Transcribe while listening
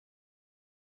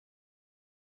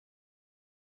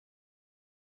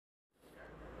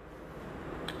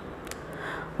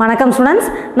வணக்கம் ஸ்டூடெண்ட்ஸ்,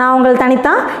 நான் உங்கள்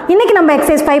தனிதா. இன்னைக்கு நம்ம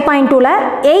எக்ஸசைஸ் 5.2ல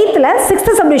 8th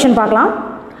 6th சப்டிவிஷன் பார்க்கலாம்.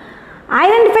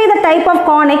 Identify the type of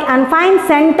conic and find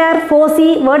center, foci,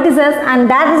 vertices and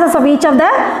directrices of each of the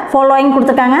following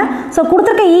கொடுத்திருக்காங்க. So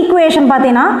கொடுத்திருக்க ஈக்குவேஷன்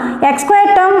பார்த்தீங்கன்னா x square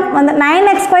term வந்து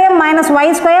 9x square minus y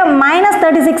square minus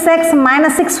 36x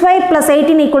minus 6y plus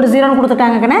 18 equal to 0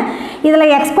 கொடுத்திருக்காங்க. இதில்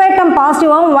x square term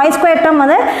பாசிட்டிவாகவும் y square term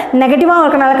வந்து நெகட்டிவாகவும்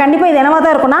இருக்கனால கண்டிப்பாக இது என்னவா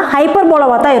தான் இருக்கும்னா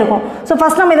ஹைப்பர்போலாவாக தான் இருக்கும். ஸோ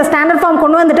ஃபர்ஸ்ட் நம்ம இதை ஸ்டாண்டர்ட் ஃபார்ம்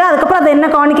கொண்டு வந்துட்டு அதுக்கப்புறம் அது என்ன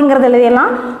கானிக்ங்கிறது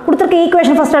எழுதிடலாம். கொடுத்திருக்க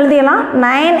ஈக்குவேஷன் ஃபர்ஸ்ட் எழுதிடலாம்.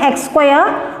 9x square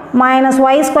minus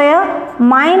y square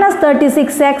minus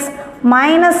 36x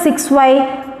minus 6y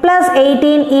plus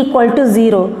 18 equal to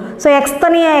 0. So x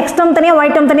term தனியா y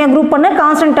term தனியா group பண்ணு,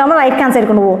 constant term right hand side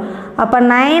கொண்டு போ. அப்ப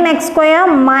 9x square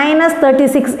minus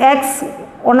 36x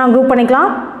ஒண்ணா group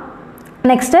பண்ணிக்கலாம்.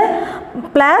 Next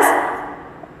plus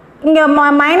இங்க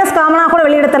மைனஸ் காமனா கூட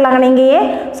வெளிய எடுத்துறலாங்க நீங்கயே.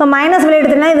 சோ மைனஸ் வெளிய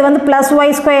எடுத்தீங்கன்னா இது வந்து plus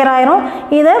y square ஆயிரும்,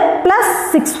 இது plus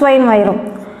 6y ஆயிரும்.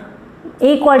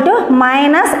 equal to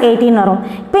minus 18 வரும்.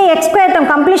 இப்போ x square term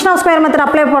completion of square method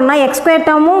apply பண்ணா x square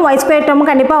termum y square termum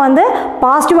கண்டிப்பா வந்து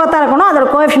பாசிட்டிவா தான் இருக்கணும். அதோட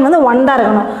கோஎஃபிஷியன்ட் வந்து 1 தான்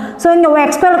இருக்கணும். சோ இங்க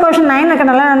x square கோஎஃபிஷியன்ட் 9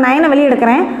 இருக்கனால நான் 9 வெளிய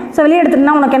எடுக்கறேன். சோ வெளிய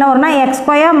எடுத்துட்டா உங்களுக்கு என்ன வரும்னா x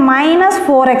square minus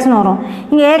 4x னு வரும்.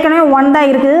 இங்க ஏற்கனவே 1 தான்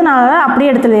இருக்குது. நான்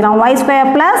அப்படியே எடுத்துறேன். y square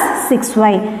plus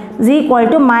 6y is equal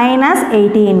to minus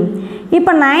 18.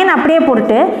 இப்போ 9 அப்படியே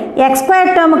போட்டுட்டு x square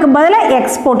termக்கு பதிலா x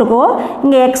போட்டுக்கோ.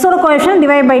 இங்க x ஓட கோஎஃபிஷியன்ட்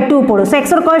டிவைட் பை 2 போடு. சோ x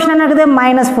ஓட கோஎஃபிஷியன்ட் என்ன இருக்குது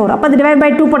 -4. அப்ப அது டிவைட் பை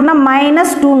 2 போட்டா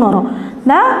 -2 னு வரும்.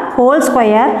 the whole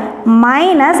square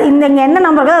minus இந்த இங்க என்ன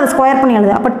நம்பர் இருக்கோ அதை ஸ்கொயர் பண்ணி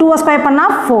எழுது. அப்ப 2 ஸ்கொயர் பண்ணா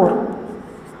 4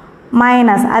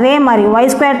 minus அதே மாதிரி y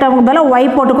square termக்கு பதிலா y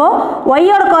போட்டுக்கோ. y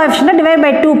ஓட கோஎஃபிஷியன்ட் டிவைட்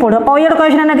பை 2 போடு. அப்ப y ஓட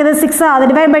கோஎஃபிஷியன்ட் என்ன இருக்குது 6. அது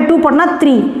டிவைட் பை 2 போட்டா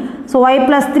 3. so y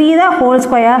plus 3 the whole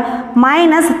square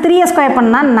minus 3 square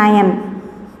பண்ணா 9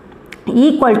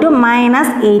 equal to minus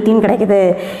 18 கிடைக்குது.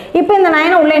 இப்போ இந்த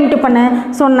 9 உள்ள இன்டு பண்ணு.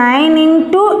 so 9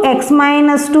 into x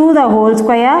minus 2 the whole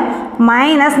square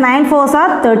minus 9 4s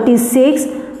are 36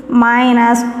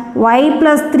 minus y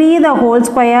plus 3 the whole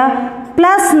square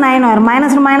plus 9 or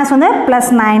minus to minus வந்து plus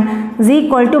 9 is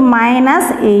equal to minus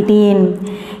 18.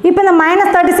 இப்போ இந்த minus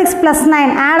 36 plus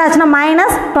 9 add ஆச்சுனா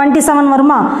minus 27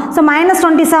 வருமா? so minus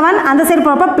 27 அந்த side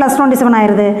போறப்ப plus 27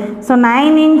 ஆயிருது. so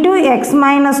 9 into x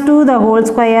minus 2 the whole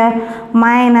square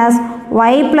minus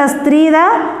y plus 3 the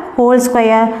whole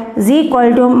square is equal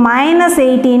to minus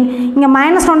 18. இங்க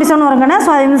minus 27 வருங்கனா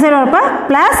so இந்த side வரப்ப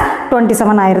plus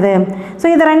 27 ஆயிருது. so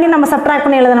இத ரெண்டையும் நம்ம சப்ட்ராக்ட்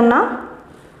பண்ணி எழுதணும்னா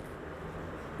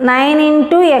 9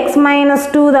 into x minus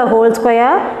 2 the whole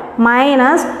square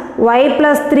minus y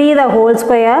plus 3 the whole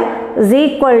square is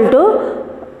equal to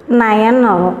 9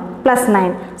 ஆகும் plus 9.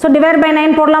 so divide by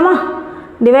 9 போடலாமா?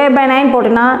 divide by 9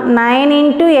 போட்டினா 9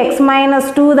 into x minus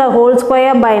 2 the whole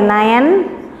square by 9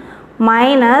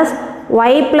 minus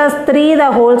y plus 3 the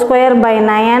whole square by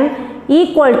 9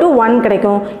 equal to 1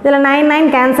 கிடைக்கும். இதில் 9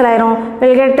 cancel ஆயிரும்.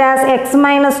 we'll get as x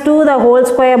minus 2 the whole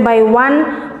square by 1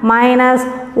 minus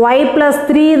y plus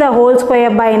 3 the whole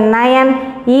square by 9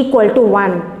 equal to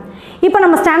 1. இப்போ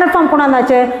நம்ம standard form கொண்டு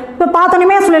வந்தாச்சு. இப்போ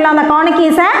பார்த்தோன்னே சொல்லலாம் அந்த conic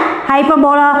is a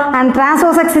hyperbola and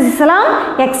transverse axis is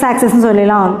x axis னு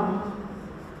சொல்லலாம்.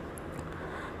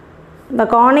 the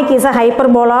conic is a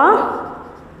hyperbola.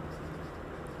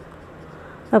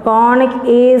 the conic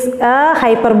is a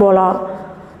hyperbola.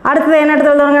 அடுத்து என்ன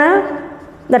எடுத்துக்கோங்க?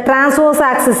 the transverse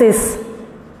axis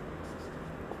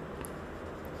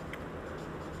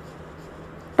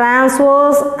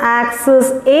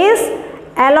is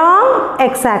along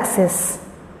x axis.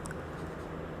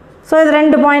 so இது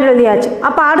ரெண்டு பாயிண்ட் எழுதியாச்சு.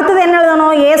 அப்ப அடுத்து என்ன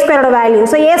எழுதணும்? a square ஓட வேல்யூ.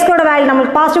 so a square ஓட வேல்யூ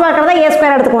நமக்கு பாசிட்டிவா இருக்கறதா a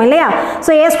square எடுத்துக்குவோம் இல்லையா? so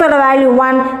a square ஓட value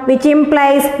 1 which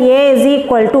implies a is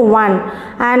equal to 1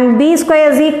 and b square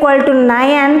is equal to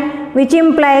 9 which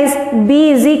implies b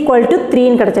is equal to 3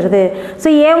 ன்னு கிடைச்சிருது. so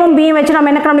a வும் b வெச்சு நாம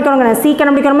என்ன கண்டுபிடிக்கணும்னா c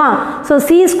கண்டுபிடிக்கணுமா? so c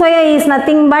square is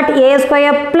nothing but a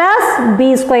square plus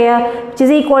b square which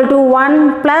is equal to 1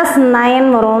 plus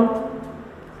 9 வரும்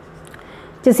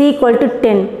which is equal to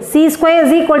 10. c square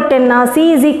is equal to 10 னா c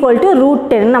is equal to root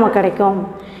 10 நமக்கு கிடைக்கும்.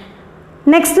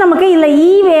 Next நமக்கு இல்ல e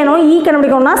வேணும். e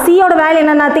கண்டுபிடிக்கணும்னா c ஓட value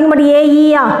என்ன? nothing but ae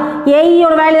ah. ae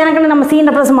ஓட வேல்யூ எனக்கு நம்ம c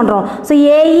ன்னு ரெப்ரசன்ட் பண்றோம். so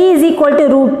ae is equal to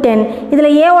root 10. இதுல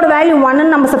a ஓட வேல்யூ 1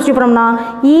 ன்னு நம்ம சப்ஸ்டிட்யூட் பண்ணோம்னா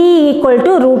e equal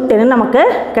to root 10 ன்னு நமக்கு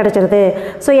கிடைச்சிருது.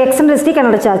 so எக்ஸென்ட்ரிசிட்டி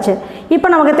கண்டுபிடிச்சாச்சு. இப்போ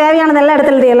நமக்கு தேவையானது எல்லாம்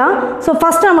எடுத்து எழுதிடலாம். so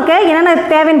ஃபர்ஸ்ட் நமக்கு என்னென்ன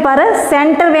தேவைன்னு பாரு.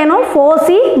 சென்டர் வேணும்,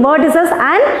 foci, vertices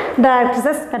and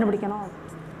directrices கண்டுபிடிக்கணும்.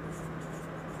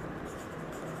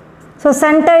 so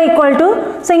center equal to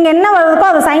so இங்க என்ன வருதுக்கோ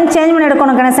அது சைன் சேஞ்ச் பண்ணி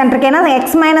எடுக்கணும் சென்டருக்கு. ஏன்னா x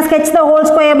minus h the whole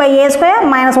square by a square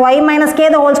minus y minus k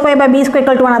the whole square by b square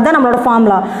equal to 1 அதான் நம்மளோட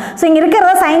ஃபார்முலா. so இங்க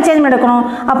இருக்கிறத சைன் சேஞ்ச் பண்ணி எடுக்கணும்.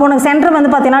 அப்போ உனக்கு சென்டர்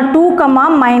வந்து பார்த்தீங்கன்னா 2,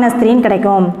 -3 ன்னு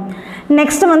கிடைக்கும்.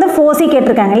 நெக்ஸ்ட் வந்து 4c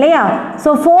கேட்டிருக்காங்க இல்லையா? ஸோ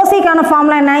 4cக்கான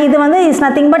ஃபார்முலா என்ன? இது வந்து is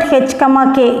nothing but h,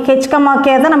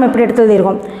 k தான் நம்ம இப்படி எடுத்து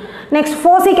எழுதியிருக்கோம். நெக்ஸ்ட்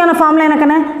 4cக்கான ஃபார்முலா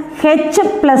எனக்குன்னு h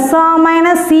plus R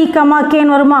minus c,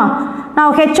 kன்னு வருமா?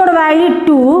 நான் ஹெச்சோட வேல்யூ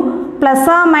 2 ப்ளஸ்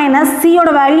ஆர் மைனஸ் சியோட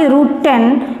வேல்யூ √10,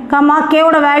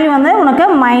 கேவோட வேல்யூ வந்து உனக்கு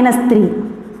 -3.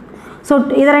 ஸோ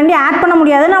இதை ரெண்டையும் ஆட் பண்ண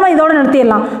முடியாது, நம்ம இதோட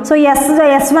நிறுத்திடலாம். ஸோ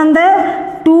எஸ் வந்து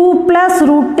 2 ப்ளஸ்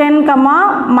 √10,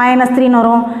 -3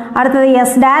 வரும். அடுத்தது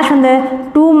எஸ் டேஷ் வந்து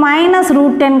 2 மைனஸ்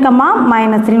 √10,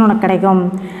 -3 உனக்கு கிடைக்கும்.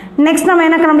 நெக்ஸ்ட் நம்ம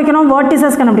என்ன கண்டுபிடிக்கணும்?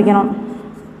 வெர்டிசஸ் கண்டுபிடிக்கணும்.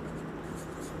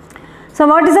 ஸோ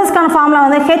வெர்டிசஸ்க்கான ஃபார்முலா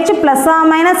வந்து h plus R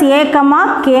minus a,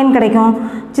 kன்னு கிடைக்கும்.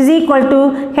 which is equal to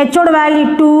ஹெச்சோட value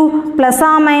 2 plus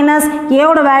R minus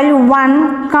ஏவோட வேல்யூ 1,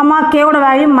 கேவோட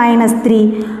வேல்யூ -3.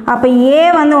 அப்போ a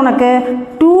வந்து உனக்கு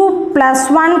 2 ப்ளஸ்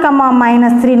 1,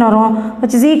 -3 வரும்.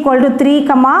 which is equal to 3,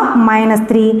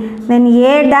 -3. then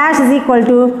a dash is equal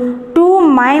to 2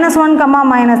 minus 1,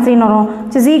 -3 வரும்.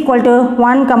 which is equal to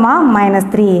 1,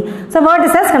 -3. So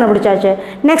vertices கண்டுபிடிச்சாச்சு.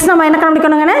 Next நம்ம என்ன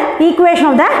கண்டுபிடிக்கணுங்கன்னா equation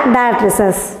of the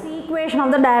directrices. Equation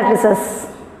of the directrices.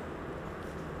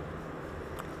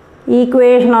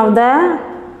 Equation of the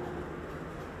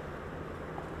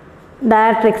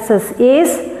directrixes is,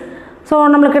 so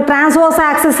நம்மளுக்கு transverse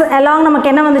axis along நமக்கு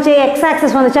என்ன வந்துச்சு? x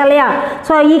axis வந்துச்சா இல்லையா?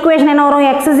 ஸோ ஈக்குவேஷன் என்ன வரும்?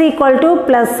 x is equal to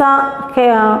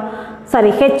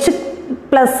h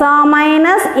plus or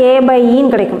minus a by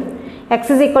eன்னு கிடைக்கும். x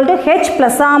is equal to h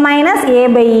plus or minus a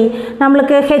by e.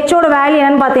 நம்மளுக்கு h ஓட வேல்யூ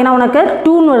என்னன்னு பார்த்தீங்கன்னா உனக்கு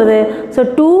 2ன்னு வருது. So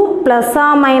 2 plus or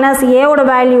minus a ஓட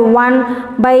வேல்யூ 1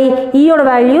 by e ஓட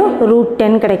value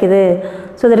 √10 கிடைக்குது.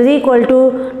 So that is equal to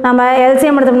நம்ம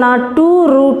LCM எடுத்தோம்னா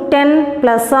 2√10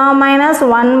 plus or minus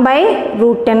 1 by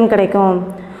 √10 கிடைக்கும்.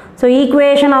 So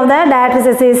equation of the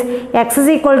directrix is x is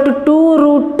equal to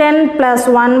 2√10 plus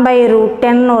 1 by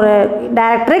 √10 ஒரு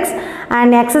directrix, and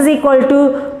x is equal to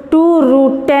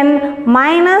 2√10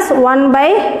 minus 1 by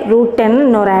 √10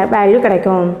 ஒரு value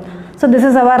கிடைக்கும். So this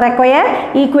is our required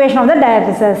equation of the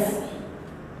directrices.